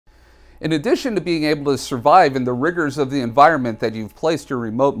In addition to being able to survive in the rigors of the environment that you've placed your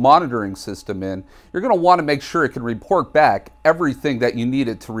remote monitoring system in, you're going to want to make sure it can report back everything that you need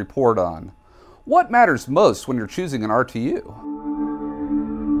it to report on. What matters most when you're choosing an RTU?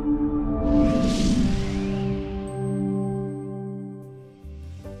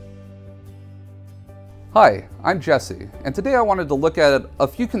 Hi, I'm Jesse, and today I wanted to look at a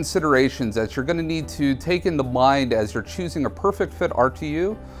few considerations that you're going to need to take into mind as you're choosing a perfect fit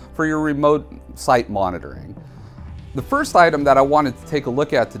RTU for your remote site monitoring. The first item that I wanted to take a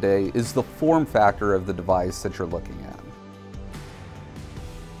look at today is the form factor of the device that you're looking at.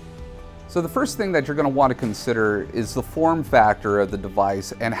 So the first thing that you're going to want to consider is the form factor of the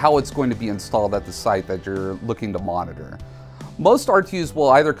device and how it's going to be installed at the site that you're looking to monitor. Most RTUs will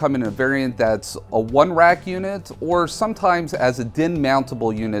either come in a variant that's a one-rack unit or sometimes as a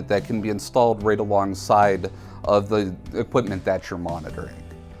DIN-mountable unit that can be installed right alongside of the equipment that you're monitoring.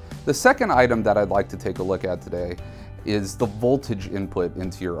 The second item that I'd like to take a look at today is the voltage input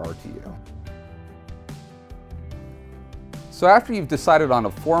into your RTU. So after you've decided on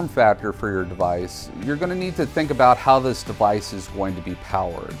a form factor for your device, you're going to need to think about how this device is going to be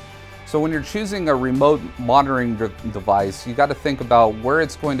powered. So when you're choosing a remote monitoring device, you got to think about where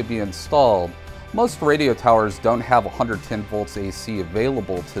it's going to be installed. Most radio towers don't have 110 volts AC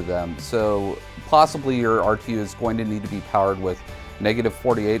available to them, so possibly your RTU is going to need to be powered with negative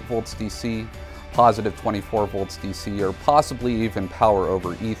 48 volts DC, positive 24 volts DC, or possibly even power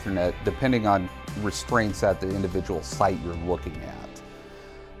over Ethernet, depending on restraints at the individual site you're looking at.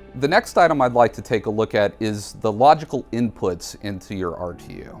 The next item I'd like to take a look at is the logical inputs into your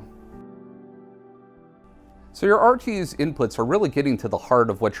RTU. So your RTU's inputs are really getting to the heart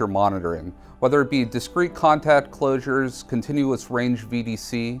of what you're monitoring, whether it be discrete contact closures, continuous range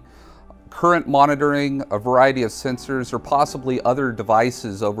VDC, current monitoring, a variety of sensors, or possibly other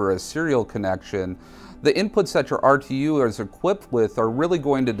devices over a serial connection. The inputs that your RTU is equipped with are really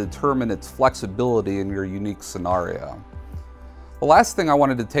going to determine its flexibility in your unique scenario. The last thing I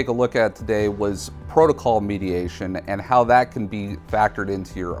wanted to take a look at today was protocol mediation and how that can be factored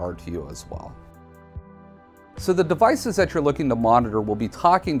into your RTU as well. So the devices that you're looking to monitor will be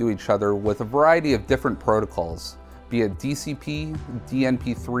talking to each other with a variety of different protocols, be it DCP,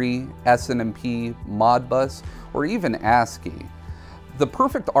 DNP3, SNMP, Modbus, or even ASCII. The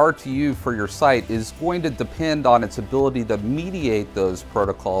perfect RTU for your site is going to depend on its ability to mediate those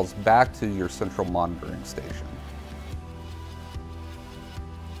protocols back to your central monitoring station.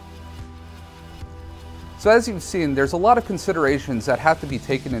 So as you've seen, there's a lot of considerations that have to be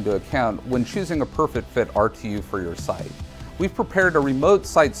taken into account when choosing a perfect fit RTU for your site. We've prepared a remote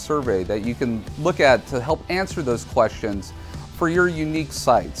site survey that you can look at to help answer those questions for your unique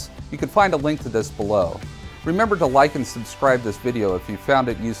sites. You can find a link to this below. Remember to like and subscribe this video if you found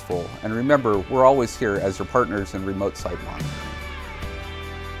it useful, and remember, we're always here as your partners in remote site monitoring.